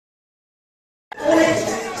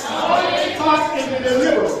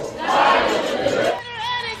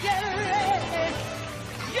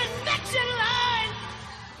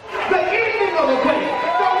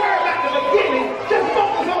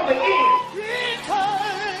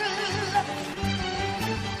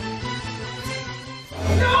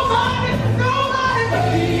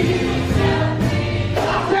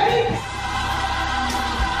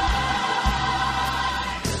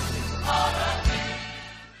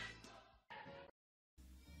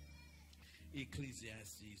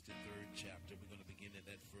Ecclesiastes, the 3rd chapter. We're going to begin at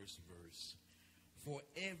that first verse. For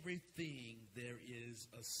everything there is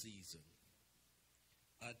a season,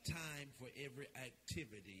 a time for every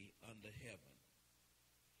activity under heaven,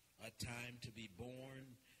 a time to be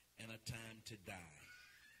born and a time to die,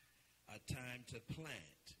 a time to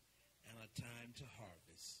plant and a time to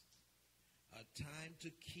harvest, a time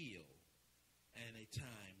to kill and a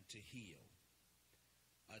time to heal,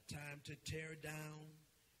 a time to tear down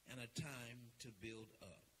and a time to build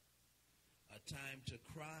up, a time to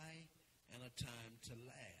cry and a time to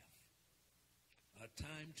laugh, a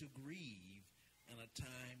time to grieve and a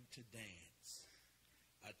time to dance,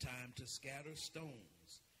 a time to scatter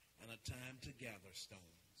stones and a time to gather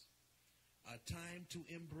stones, a time to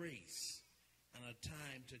embrace and a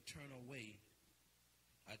time to turn away,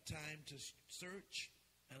 a time to search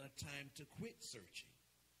and a time to quit searching,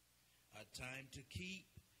 a time to keep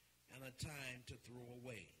and a time to throw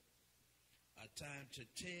away, a time to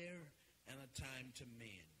tear and a time to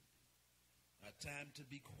mend, a time to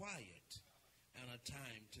be quiet and a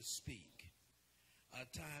time to speak, a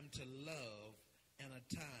time to love and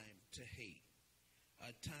a time to hate,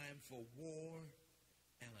 a time for war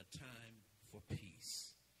and a time for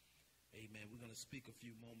peace. Amen. We're going to speak a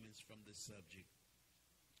few moments from this subject.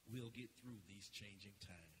 We'll get through these changing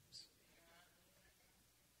times.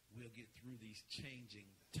 We'll get through these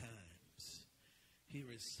changing times.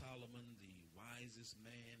 Here is Solomon, the wisest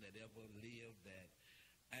man that ever lived, that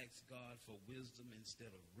asked God for wisdom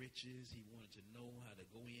instead of riches. He wanted to know how to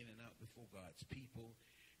go in and out before God's people.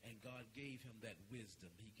 And God gave him that wisdom.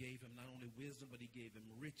 He gave him not only wisdom, but he gave him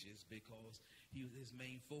riches, because his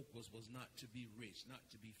main focus was not to be rich, not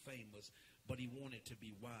to be famous, but he wanted to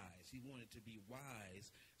be wise. He wanted to be wise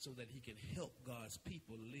so that he can help God's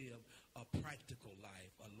people live a practical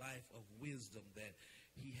life, a life of wisdom. That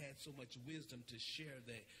he had so much wisdom to share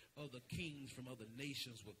that other kings from other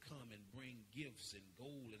nations would come and bring gifts and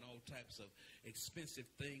gold and all types of expensive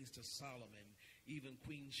things to Solomon. Even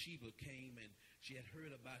Queen Sheba came, and she had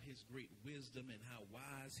heard about his great wisdom and how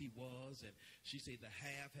wise he was. And she said, the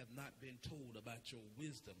half have not been told about your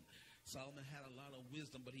wisdom. Solomon had a lot of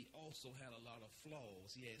wisdom, but he also had a lot of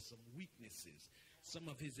flaws. He had some weaknesses. Some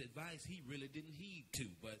of his advice he really didn't heed to,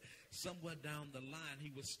 but somewhere down the line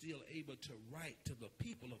he was still able to write to the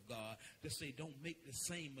people of God to say, don't make the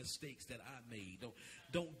same mistakes that I made.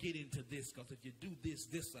 Don't get into this, because if you do this,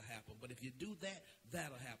 this will happen. But if you do that,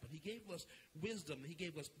 that'll happen. He gave us wisdom. He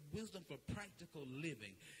gave us wisdom for practical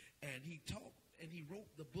living. And he taught, and he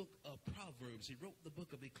wrote the book of Proverbs. He wrote the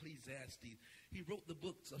book of Ecclesiastes. He wrote the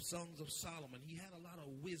books of Songs of Solomon. He had a lot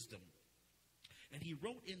of wisdom. And he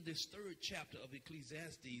wrote in this 3rd chapter of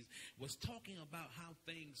Ecclesiastes, was talking about how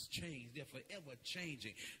things change. They're forever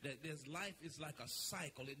changing. That life is like a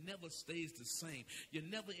cycle. It never stays the same. You're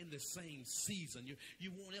never in the same season.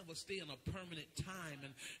 You won't ever stay in a permanent time.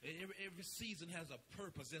 And every season has a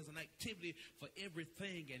purpose. There's an activity for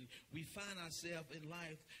everything. And we find ourselves in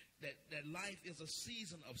life that life is a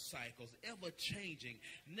season of cycles, ever changing,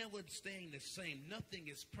 never staying the same. Nothing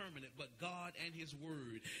is permanent but God and his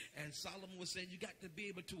word. And Solomon was saying you got to be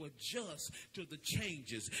able to adjust to the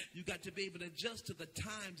changes. You got to be able to adjust to the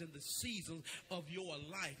times and the seasons of your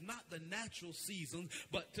life. Not the natural seasons,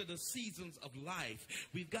 but to the seasons of life.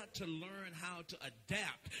 We've got to learn how to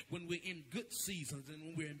adapt when we're in good seasons and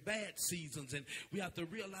when we're in bad seasons. And we have to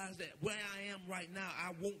realize that where I am right now,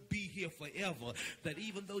 I won't be here forever. That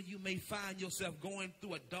even though you may find yourself going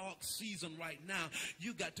through a dark season right now,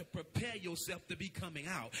 you got to prepare yourself to be coming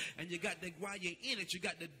out. And you got to, while you're in it, you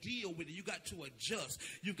got to deal with it. You got to adjust.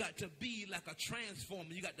 You got to be like a transformer.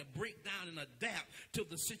 You got to break down and adapt to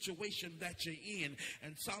the situation that you're in.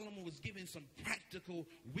 And Solomon was giving some practical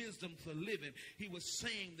wisdom for living. He was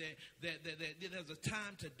saying that there's a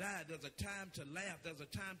time to die, there's a time to laugh, there's a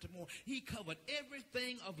time to mourn. He covered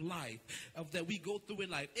everything of life that we go through in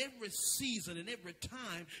life, every season and every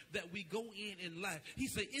time that we go in life. He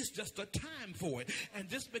said it's just a time for it. And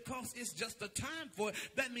just because it's just a time for it,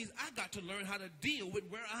 that means I got to learn how to deal with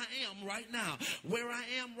where I am right now. Where I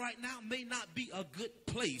am right now may not be a good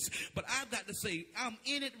place, but I've got to say I'm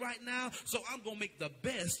in it right now, so I'm going to make the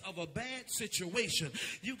best of a bad situation.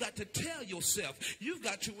 You got to tell yourself, you've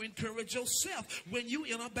got to encourage yourself when you're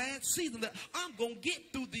in a bad season that I'm going to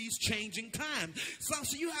get through these changing times.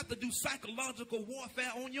 So you have to do psychological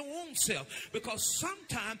warfare on your own self, because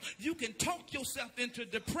sometimes sometimes you can talk yourself into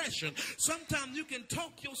depression. Sometimes you can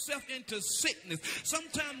talk yourself into sickness.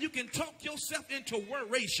 Sometimes you can talk yourself into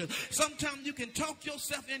worration. Sometimes you can talk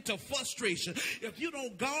yourself into frustration. If you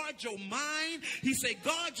don't guard your mind, he said,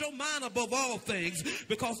 guard your mind above all things,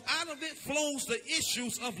 because out of it flows the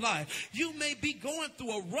issues of life. You may be going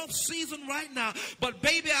through a rough season right now, but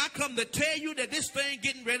baby, I come to tell you that this thing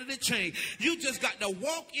getting ready to change. You just got to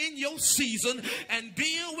walk in your season and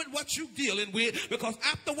deal with what you're dealing with, because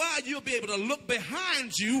after a while you'll be able to look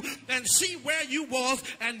behind you and see where you was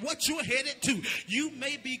and what you're headed to. You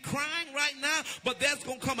may be crying right now, but there's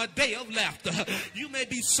going to come a day of laughter. You may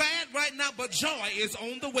be sad right now, but joy is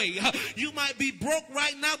on the way. You might be broke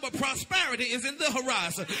right now, but prosperity is in the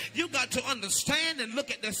horizon. You got to understand and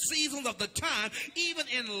look at the seasons of the time, even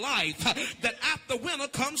in life, that after winter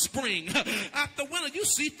comes spring. After winter, you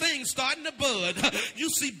see things starting to bud. You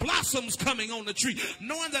see blossoms coming on the tree,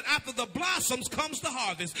 knowing that after the blossoms comes the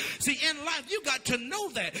harvest. See, in life, you got to know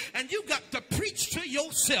that, and you got to preach to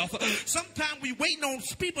yourself. Sometimes we waiting on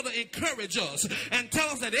people to encourage us and tell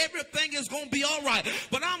us that everything is going to be all right.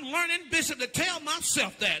 But I'm learning, Bishop, to tell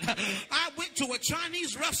myself that. I went to a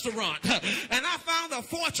Chinese restaurant and I found a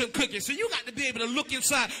fortune cookie. So you got to be able to look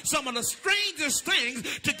inside some of the strangest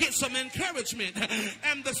things to get some encouragement.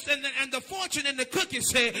 And the fortune in the cookie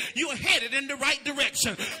said, you're headed in the right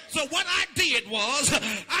direction. So what I did was,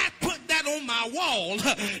 I put that on my wall.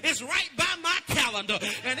 It's right by my calendar.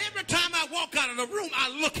 And every time I walk out of the room, I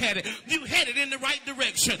look at it. You headed in the right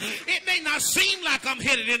direction. It may not seem like I'm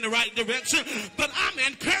headed in the right direction, but I'm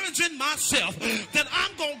encouraging myself that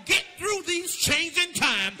I'm going to get through these changing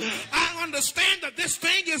times. I understand that this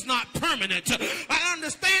thing is not permanent. I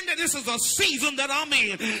understand that this is a season that I'm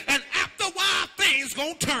in. And after a while, things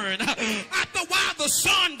going to turn. After a while, the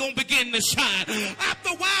sun going to begin to shine. After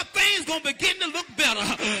a while, things going to begin to look better.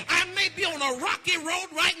 I may be on a rocky road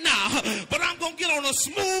right now, but I'm going to get on a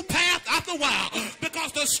smooth path after a while,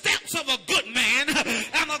 because the steps of a good man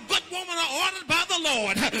and a good woman are ordered by the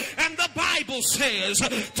Lord. And the Bible says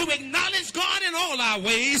to acknowledge God in all our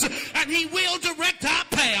ways, and he will direct our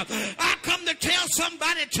path. I come to tell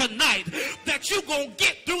somebody tonight that you're going to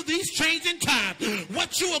get through these changing times.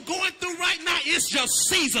 What you are going through right now is just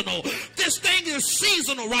seasonal. This thing is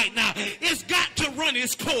seasonal right now. It's got to run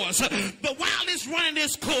its course. But while it's running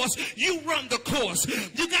its course, you run the course.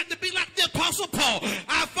 You got to be like the Apostle Paul.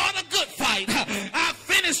 I fought a good fight. I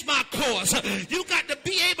finished my course. You got to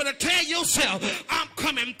be able to tell yourself, I'm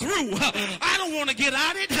coming through. I don't want to get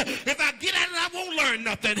out of it. If I get out of it, I won't learn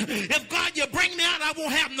nothing. If God, you bring me out, I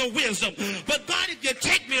won't have no wisdom. But God, if you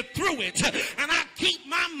take me through it and I keep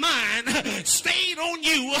my mind stayed on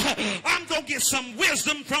you, I'm going to get some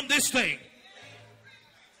wisdom from this thing.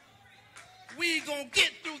 We're going to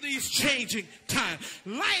get through these changing times.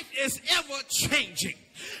 Life is ever changing.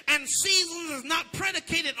 And seasons is not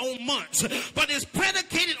predicated on months, but it's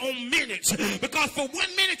predicated on minutes. Because for 1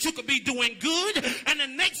 minute you could be doing good, and the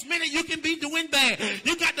next minute you can be doing bad.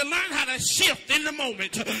 You got to learn how to shift in the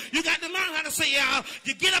moment. You got to learn how to say,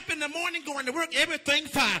 you get up in the morning, going to work, everything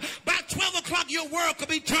fine. By 12 o'clock your world could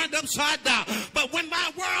be turned upside down. But when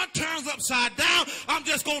my world turns upside down, I'm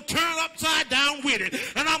just going to turn upside down with it.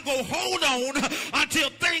 And I'm going to hold on until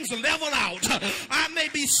things level out. I may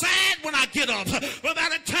be sad when I get up, but by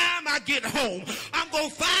the time I get home, I'm going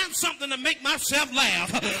to find something to make myself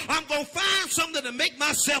laugh. I'm going to find something to make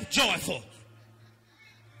myself joyful.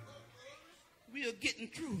 We are getting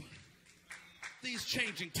through these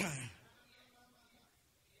changing times.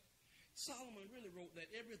 Solomon really wrote that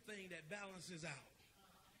everything that balances out,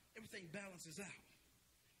 everything balances out.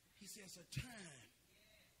 He says it's a time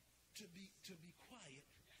to be quiet,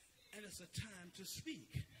 and it's a time to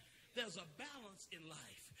speak. There's a balance in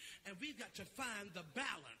life. And we've got to find the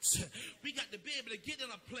balance. We got to be able to get in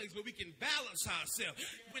a place where we can balance ourselves.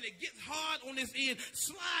 When it gets hard on this end,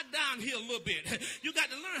 slide down here a little bit. You got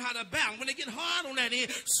to learn how to balance. When it gets hard on that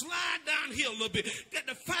end, slide down here a little bit. You got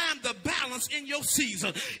to find the balance in your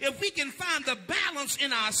season. If we can find the balance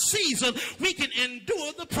in our season, we can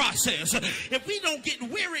endure the process. If we don't get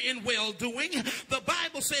weary in well-doing, the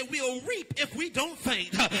Bible says we'll reap if we don't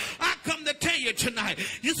faint. I come to tell you tonight,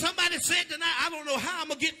 somebody said tonight, I don't know how I'm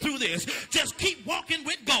going to get through this. Just keep walking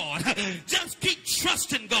with God. Just keep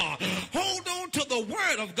trusting God. Hold on to the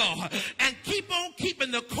word of God and keep on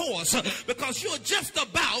keeping the course, because you're just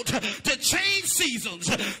about to change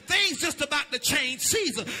seasons. Things just about to change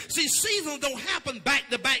seasons. See, seasons don't happen back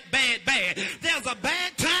to back, bad. There's a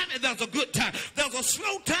bad time and there's a good time. There's a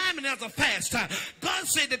slow time and there's a fast time. God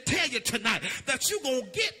said to tell you tonight that you're going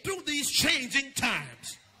to get through these changing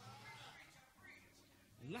times.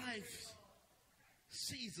 Life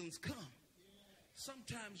seasons come.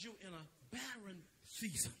 Sometimes you're in a barren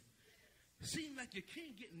season. Seems like you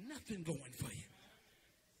can't get nothing going for you.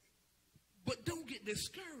 But don't get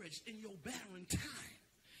discouraged in your barren time.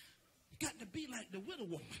 You got to be like the widow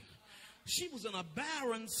woman. She was in a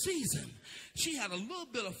barren season. She had a little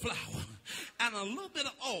bit of flour and a little bit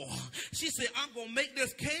of oil. She said, I'm going to make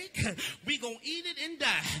this cake. We're going to eat it and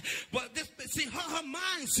die. But this, see, her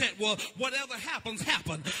mindset was, whatever happens,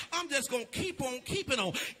 happen. I'm just going to keep on keeping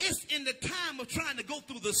on. It's in the time of trying to go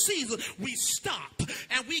through the season, we stop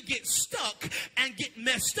and we get stuck and get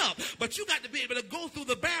messed up. But you got to be able to go through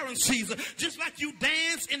the barren season. Just like you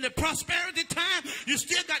dance in the prosperity time, you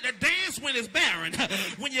still got to dance when it's barren.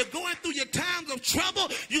 When you're going through your times of trouble,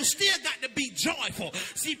 you still got to be joyful.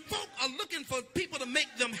 See, folk are looking for people to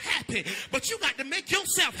make them happy, but you got to make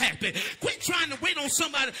yourself happy. Quit trying to wait on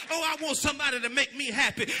somebody. Oh, I want somebody to make me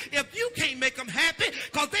happy. If you can't make them happy,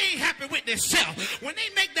 because they ain't happy with themselves. When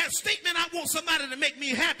they make that statement, I want somebody to make me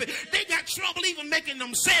happy, they got trouble even making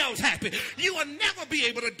themselves happy. You will never be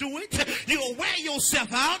able to do it. You'll wear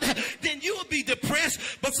yourself out, then you will be depressed.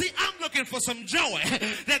 But see, I'm looking for some joy,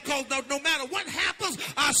 that because no matter what happens,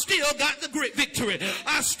 I still got the great victory.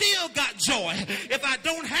 I still got joy. If I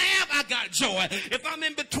don't have, I got joy. If I'm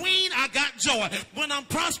in between, I got joy. When I'm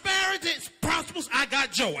prosperous, I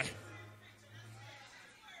got joy.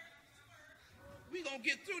 We're going to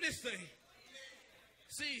get through this thing.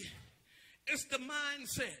 See, it's the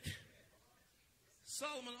mindset.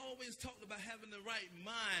 Solomon always talked about having the right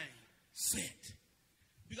mindset.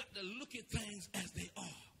 You got to look at things as they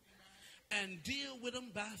are and deal with them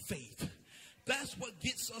by faith. That's what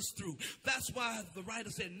gets us through. That's why the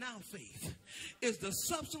writer said, now faith is the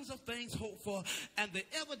substance of things hoped for and the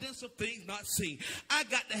evidence of things not seen. I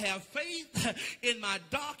got to have faith in my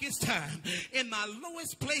darkest time, in my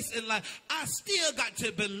lowest place in life. I still got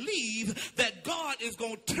to believe that God is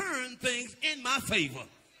going to turn things in my favor.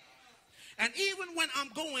 And even when I'm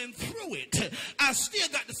going through it, I still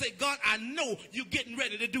got to say, God, I know you're getting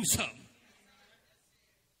ready to do something.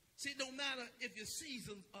 See, it don't matter if your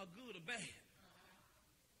seasons are good or bad.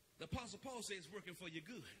 The Apostle Paul says it's working for your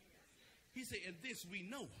good. He said, and this we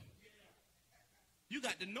know. You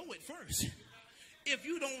got to know it first. If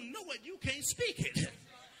you don't know it, you can't speak it.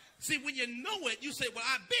 See, when you know it, you say, well,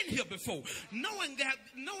 I've been here before. Knowing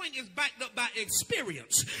is backed up by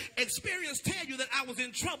experience. Experience tell you that I was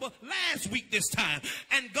in trouble last week this time,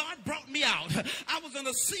 and God brought me out. I was in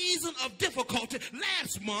a season of difficulty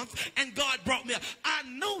last month, and God brought me out. I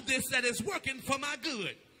know this, that is working for my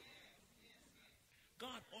good.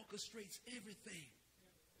 God orchestrates everything.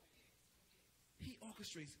 He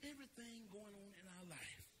orchestrates everything going on in our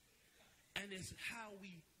life. And it's how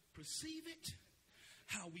we perceive it,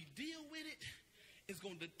 how we deal with it, is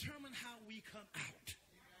going to determine how we come out.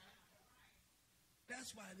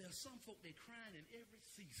 That's why there's some folk, they crying in every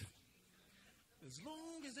season. As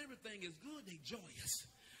long as everything is good, they joyous.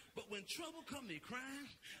 But when trouble comes, they crying.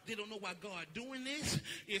 They don't know why God doing this.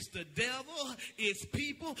 It's the devil. It's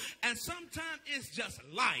people. And sometimes it's just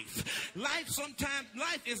life. Life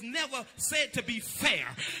is never said to be fair.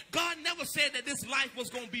 God never said that this life was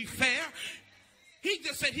going to be fair. He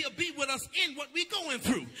just said he'll be with us in what we're going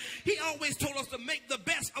through. He always told us to make the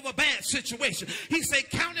best of a bad situation. He said,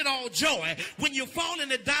 count it all joy when you fall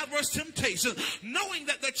into diverse temptations, knowing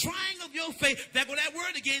that the trying of your faith, that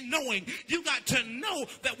word again, knowing, you got to know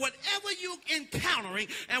that whatever you're encountering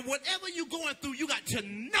and whatever you're going through, you got to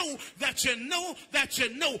know that you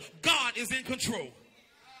know God is in control.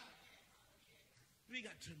 We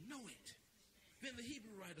got to know it. Then the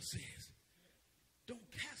Hebrew writer says,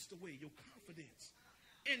 don't cast away your confidence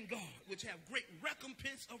in God, which have great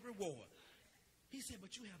recompense of reward. He said,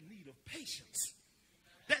 but you have need of patience.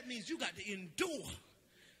 That means you got to endure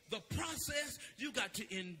the process. You got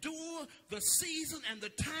to endure the season and the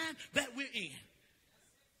time that we're in.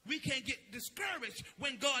 We can't get discouraged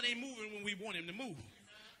when God ain't moving when we want him to move.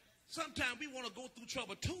 Sometimes we want to go through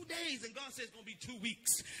trouble 2 days and God says it's going to be 2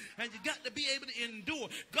 weeks. And you got to be able to endure.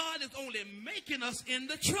 God is only making us in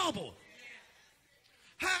the trouble.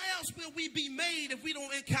 How else will we be made if we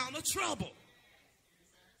don't encounter trouble?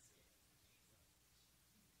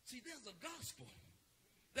 See, there's a gospel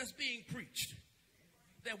that's being preached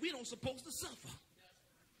that we don't supposed to suffer.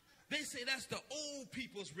 They say that's the old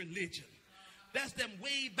people's religion. That's them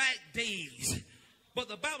way back days. But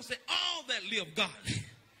the Bible said all that live godly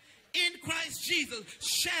in Christ Jesus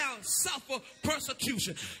shall suffer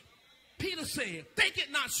persecution. Peter said, think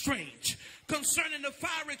it not strange concerning the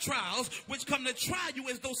fiery trials which come to try you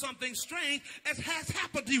as though something strange as has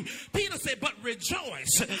happened to you. Peter said, but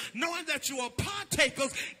rejoice, knowing that you are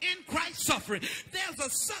partakers in Christ's suffering.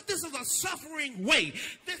 This is a suffering way.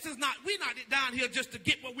 We're not down here just to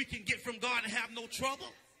get what we can get from God and have no trouble.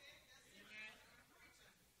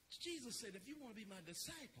 Jesus said, if you want to be my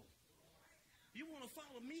disciple, you want to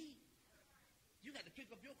follow me, you got to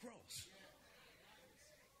pick up your cross.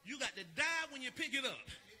 You got to die when you pick it up.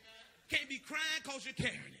 Can't be crying because you're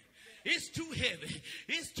carrying it. It's too heavy.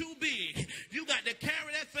 It's too big. You got to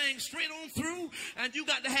carry that thing straight on through, and you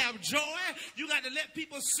got to have joy. You got to let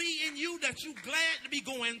people see in you that you're glad to be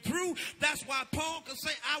going through. That's why Paul could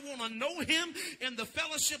say, I want to know him in the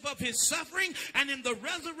fellowship of his suffering and in the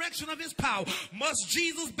resurrection of his power. Must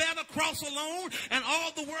Jesus bear the cross alone and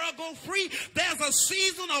all the world go free? There's a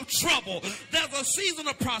season of trouble. There's a season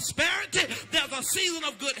of prosperity. There's a season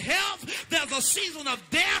of good health. There's a season of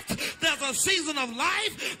death. There's a season of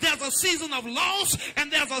life. There's a season of loss, and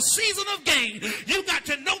there's a season of gain. You got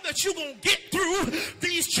to know that you're going to get through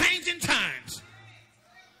these changing times.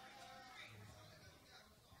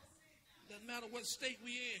 Doesn't matter what state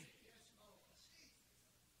we in.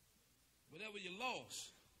 Whatever you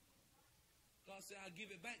lost, God said, I'll give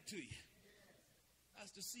it back to you.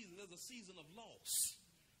 That's the season. There's a season of loss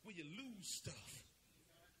where you lose stuff.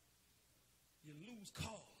 You lose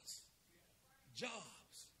cars,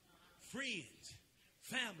 jobs, friends,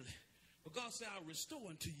 family. But God said, I'll restore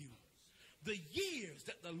unto you the years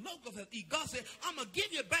that the locusts have eaten. God said, I'm going to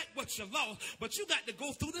give you back what you lost, but you got to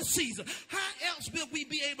go through the season. How else will we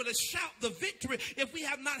be able to shout the victory if we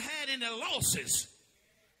have not had any losses?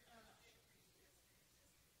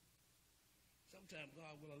 Sometimes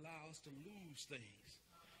God will allow us to lose things,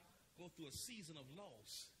 go through a season of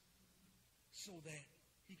loss so that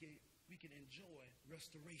we can enjoy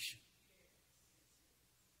restoration.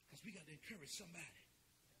 Because we got to encourage somebody.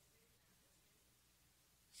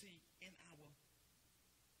 See, in our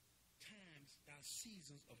times, our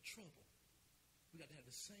seasons of trouble, we got to have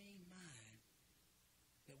the same mind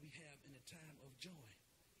that we have in the time of joy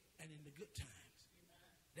and in the good times.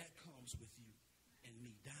 That comes with you and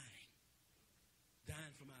me dying.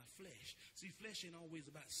 Dying from our flesh. See, flesh ain't always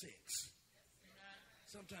about sex.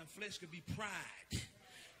 Sometimes flesh could be pride,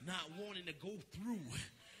 not wanting to go through,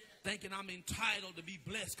 thinking I'm entitled to be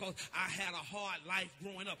blessed because I had a hard life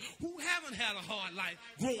growing up. Who haven't had a hard life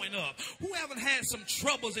growing up? Who haven't had some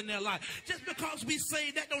troubles in their life? Just because we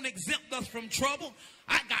say that don't exempt us from trouble.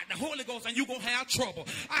 I got the Holy Ghost and you're going to have trouble.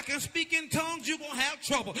 I can speak in tongues, you're going to have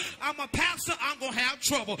trouble. I'm a pastor, I'm going to have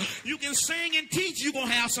trouble. You can sing and teach, you're going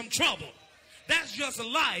to have some trouble. That's just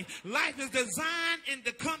life. Life is designed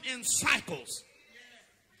to come in cycles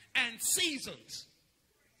and seasons.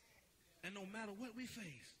 And no matter what we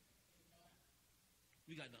face,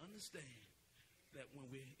 we got to understand that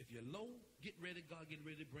if you're low, get ready, God get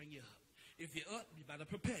ready to bring you up. If you're up, you better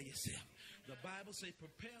prepare yourself. The Bible says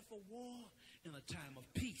prepare for war in a time of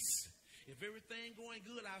peace. If everything going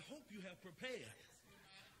good, I hope you have prepared.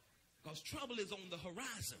 Because trouble is on the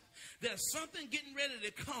horizon. There's something getting ready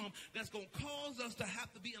to come that's going to cause us to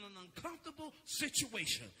have to be in an uncomfortable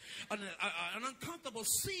situation. An uncomfortable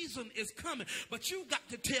season is coming. But you got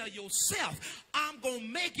to tell yourself, I'm going to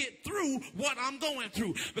make it through what I'm going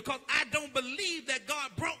through. Because I don't believe that God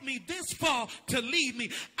brought me this far to leave me.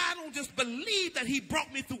 I don't just believe that he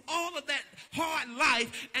brought me through all of that hard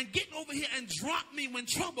life and get over here and drop me when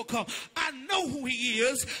trouble comes. I know who he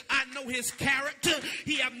is. I know his character.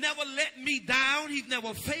 He have never let me down. He's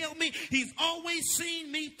never failed me. He's always seen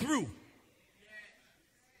me through.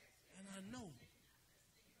 And I know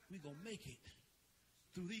we're going to make it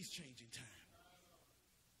through these changing times.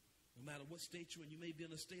 No matter what state you're in, you may be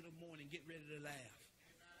in a state of mourning, get ready to laugh.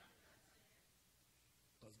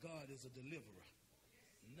 Because God is a deliverer.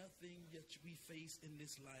 Nothing that we face in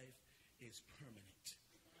this life is permanent.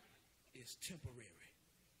 It's temporary.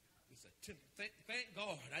 It's thank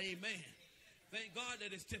God. Amen. Thank God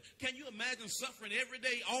that it's Can you imagine suffering every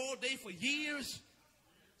day, all day for years?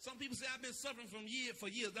 Some people say, I've been suffering for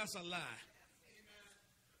years. That's a lie.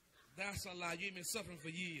 That's a lie. You ain't been suffering for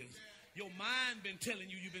years. Your mind been telling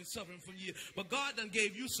you you've been suffering for years. But God done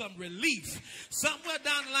gave you some relief. Somewhere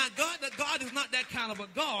down the line, God is not that kind of a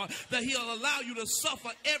God that he'll allow you to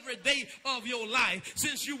suffer every day of your life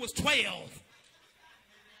since you was 12.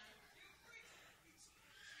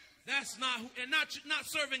 That's not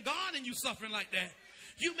serving God and you suffering like that.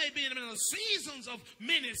 You may be in the seasons of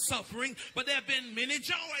many suffering, but there have been many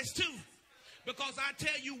joys too. Because I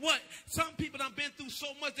tell you what, some people done been through so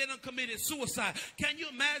much they done committed suicide. Can you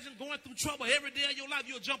imagine going through trouble every day of your life?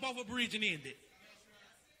 You'll jump off a bridge and end it.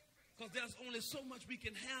 Because there's only so much we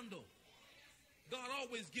can handle. God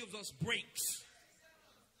always gives us breaks.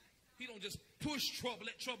 He don't just push trouble,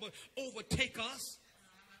 let trouble overtake us.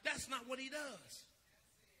 That's not what he does.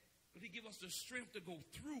 But he gives us the strength to go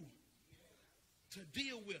through, to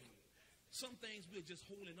deal with them. Some things we're just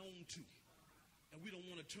holding on to, and we don't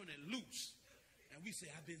want to turn it loose. And we say,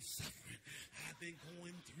 I've been suffering. I've been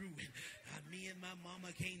going through it. Me and my mama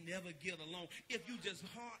can't never get along. If you just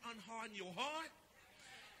unharden your heart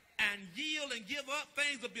and yield and give up,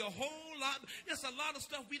 things will be a whole lot. There's a lot of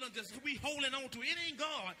stuff we holding on to. It ain't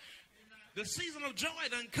God. The season of joy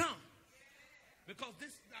doesn't come. Because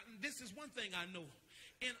this is one thing I know.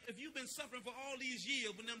 And if you've been suffering for all these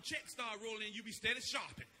years, when them checks start rolling, you be steady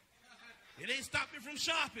shopping. It ain't stopping from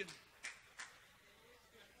shopping.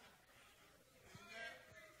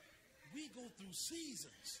 We go through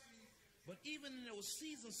seasons. But even in those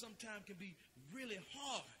seasons sometimes can be really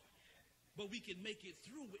hard. But we can make it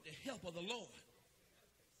through with the help of the Lord.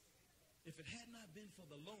 If it had not been for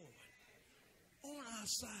the Lord on our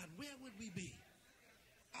side, where would we be?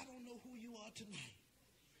 I don't know who you are tonight.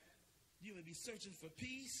 You may be searching for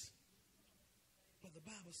peace. But the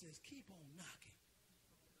Bible says keep on knocking.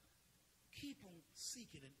 Keep on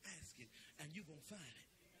seeking and asking. And you're going to find it.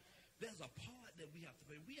 There's a part that we have to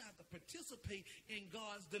play. We have to participate in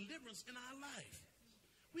God's deliverance in our life.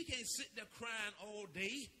 We can't sit there crying all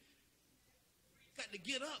day. Got to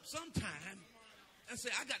get up sometime and say,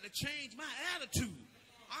 I got to change my attitude.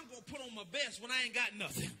 I'm going to put on my best when I ain't got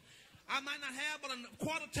nothing. I might not have but a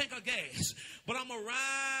quarter tank of gas, but I'm going to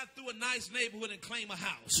ride through a nice neighborhood and claim a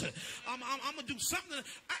house. I'm going to do something,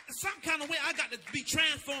 some kind of way. I got to be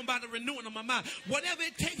transformed by the renewing of my mind. Whatever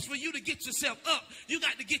it takes for you to get yourself up, you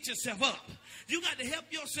got to get yourself up. You got to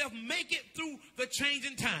help yourself make it through the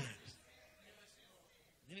changing times.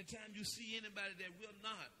 Anytime you see anybody that will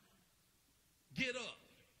not get up,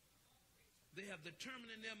 they have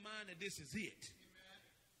determined in their mind that this is it.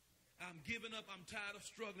 I'm giving up. I'm tired of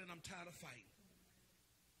struggling. I'm tired of fighting.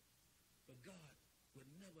 But God will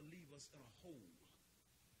never leave us in a hole.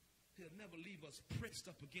 He'll never leave us pressed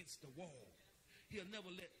up against the wall. He'll never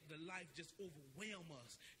let the life just overwhelm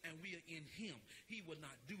us and we are in him. He will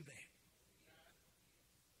not do that.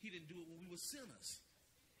 He didn't do it when we were sinners.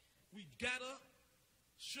 We got up,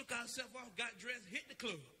 shook ourselves off, got dressed, hit the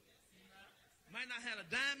club. Might not have a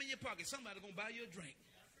dime in your pocket. Somebody going to buy you a drink.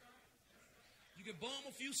 You can bum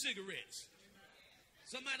a few cigarettes.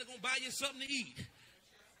 Somebody going to buy you something to eat.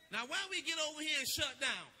 Now, why we get over here and shut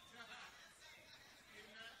down?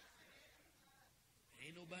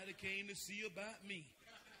 Ain't nobody came to see about me.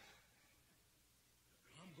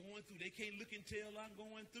 I'm going through. They can't look and tell I'm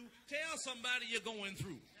going through. Tell somebody you're going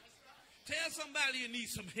through. Tell somebody you need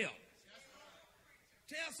some help.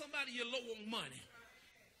 Tell somebody you're low on money.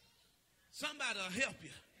 Somebody will help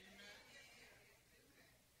you.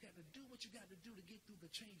 Got to do what you got to do to get through the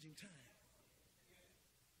changing time.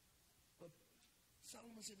 But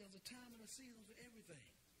Solomon said there's a time and a season for everything.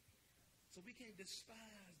 So we can't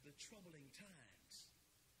despise the troubling times.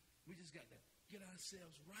 We just got to get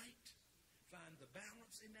ourselves right, find the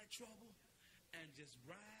balance in that trouble, and just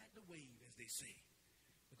ride the wave, as they say.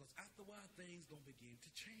 Because after a while, things going to begin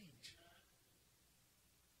to change.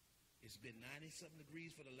 It's been 90-something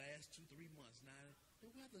degrees for the last 2-3 months. Now, the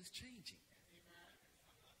weather's changing.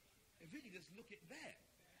 If we can just look at that.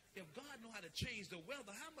 If God knows how to change the weather,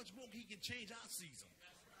 how much more he can change our season?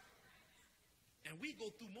 And we go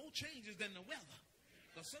through more changes than the weather.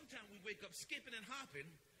 Because sometimes we wake up skipping and hopping.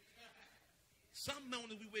 Some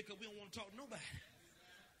mornings we wake up, we don't want to talk to nobody.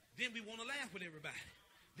 Then we want to laugh with everybody.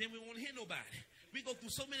 Then we want to hear nobody. We go through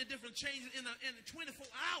so many different changes in 24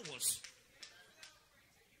 hours.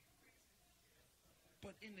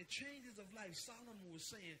 But in the changes of life, Solomon was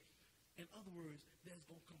saying, in other words, there's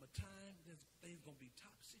going to come a time, things going to be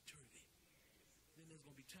topsy-turvy. Then there's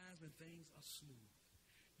going to be times when things are smooth.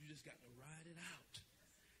 You just got to ride it out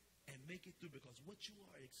and make it through, because what you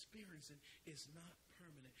are experiencing is not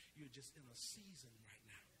permanent. You're just in a season right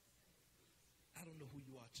now. I don't know who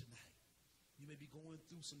you are tonight. You may be going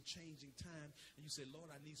through some changing time, and you say,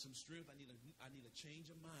 Lord, I need some strength. I need a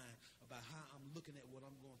change of mind about how I'm looking at what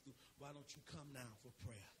I'm going through. Why don't you come now for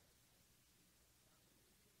prayer?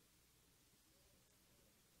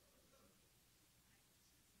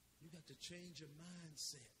 You got to change your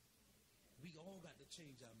mindset. We all got to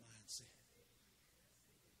change our mindset.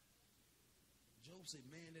 Job said,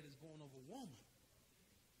 man that is born of a woman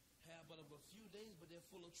have but of a few days, but they're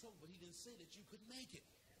full of trouble. But he didn't say that you could make it.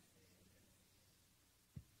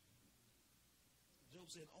 Job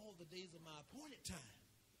said, all the days of my appointed time.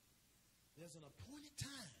 There's an appointed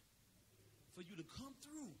time for you to come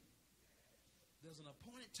through. There's an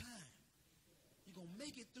appointed time. You're going to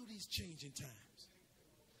make it through these changing times.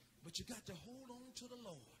 But you got to hold on to the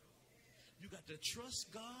Lord. You got to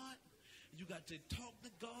trust God. You got to talk to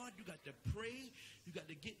God. You got to pray. You got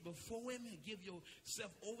to get before him and give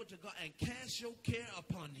yourself over to God and cast your care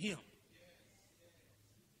upon him.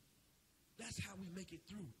 That's how we make it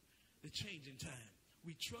through the changing time.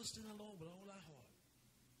 We trust in the Lord with all our heart.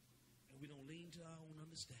 And we don't lean to our own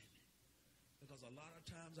understanding. Because a lot of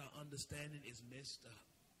times our understanding is messed up.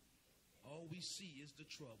 All we see is the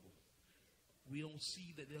trouble. We don't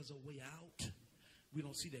see that there's a way out. We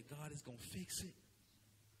don't see that God is going to fix it.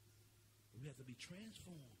 We have to be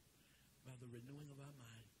transformed by the renewing of our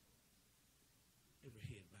mind. Every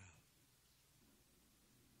head bowed.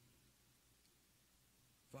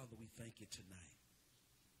 Father, we thank you tonight.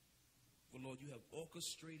 For Lord, you have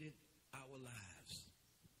orchestrated our lives.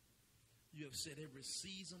 You have set every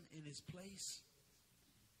season in its place.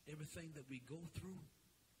 Everything that we go through,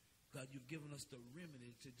 God, you've given us the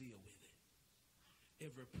remedy to deal with it.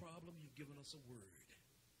 Every problem, you've given us a word.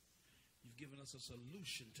 You've given us a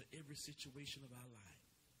solution to every situation of our life.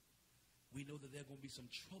 We know that there are going to be some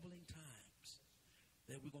troubling times,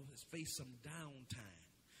 that we're going to face some downtime,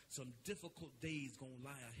 some difficult days going to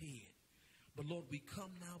lie ahead. But Lord, we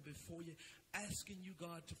come now before you, asking you,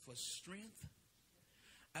 God, for strength,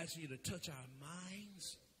 asking you to touch our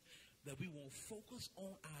minds, that we won't focus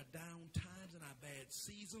on our down times and our bad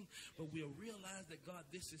season, but we'll realize that, God,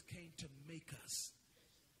 this came to make us.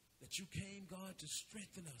 That you came, God, to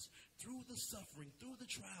strengthen us through the suffering, through the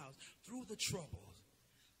trials, through the troubles.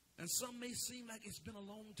 And some may seem like it's been a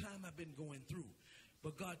long time I've been going through.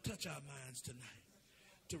 But God, touch our minds tonight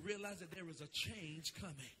to realize that there is a change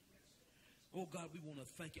coming. Oh, God, we want to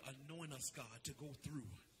thank you. Anoint us, God, to go through.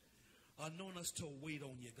 Anoint us to wait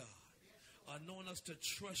on you, God. Anoint us to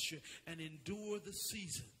trust you and endure the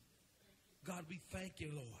season. God, we thank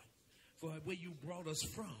you, Lord, for where you brought us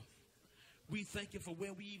from. We thank you for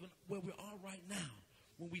where we are right now.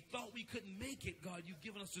 When we thought we couldn't make it, God, you've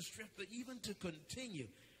given us the strength even to continue.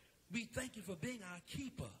 We thank you for being our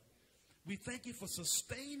keeper. We thank you for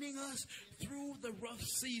sustaining us through the rough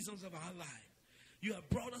seasons of our life. You have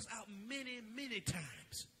brought us out many, many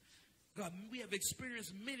times. God, we have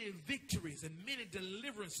experienced many victories and many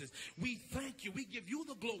deliverances. We thank you. We give you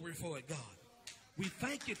the glory for it, God. We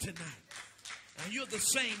thank you tonight. And you're the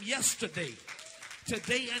same yesterday,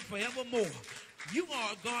 today, and forevermore. You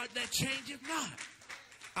are a God that changeth not.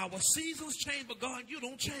 Our seasons change, but God, you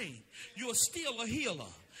don't change. You are still a healer.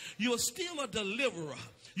 You are still a deliverer.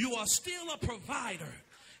 You are still a provider.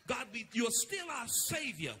 God, you are still our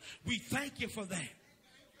Savior. We thank you for that.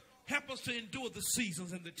 Help us to endure the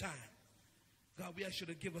seasons and the time. God, we ask you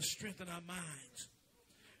to give us strength in our minds.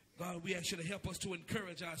 God, we ask you to help us to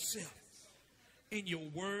encourage ourselves in your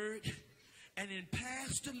word and in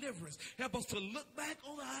past deliverance. Help us to look back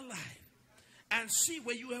on our life and see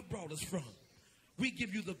where you have brought us from. We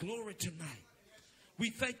give you the glory tonight. We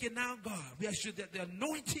thank you now, God. We ask you that the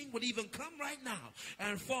anointing would even come right now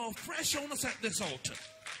and fall fresh on us at this altar.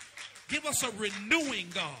 Give us a renewing,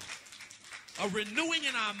 God. A renewing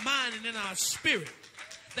in our mind and in our spirit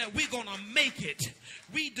that we're going to make it.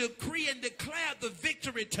 We decree and declare the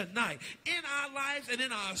victory tonight in our lives and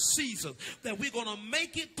in our season, that we're going to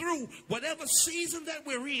make it through whatever season that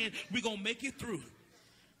we're in. We're going to make it through.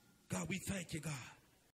 God, we thank you, God.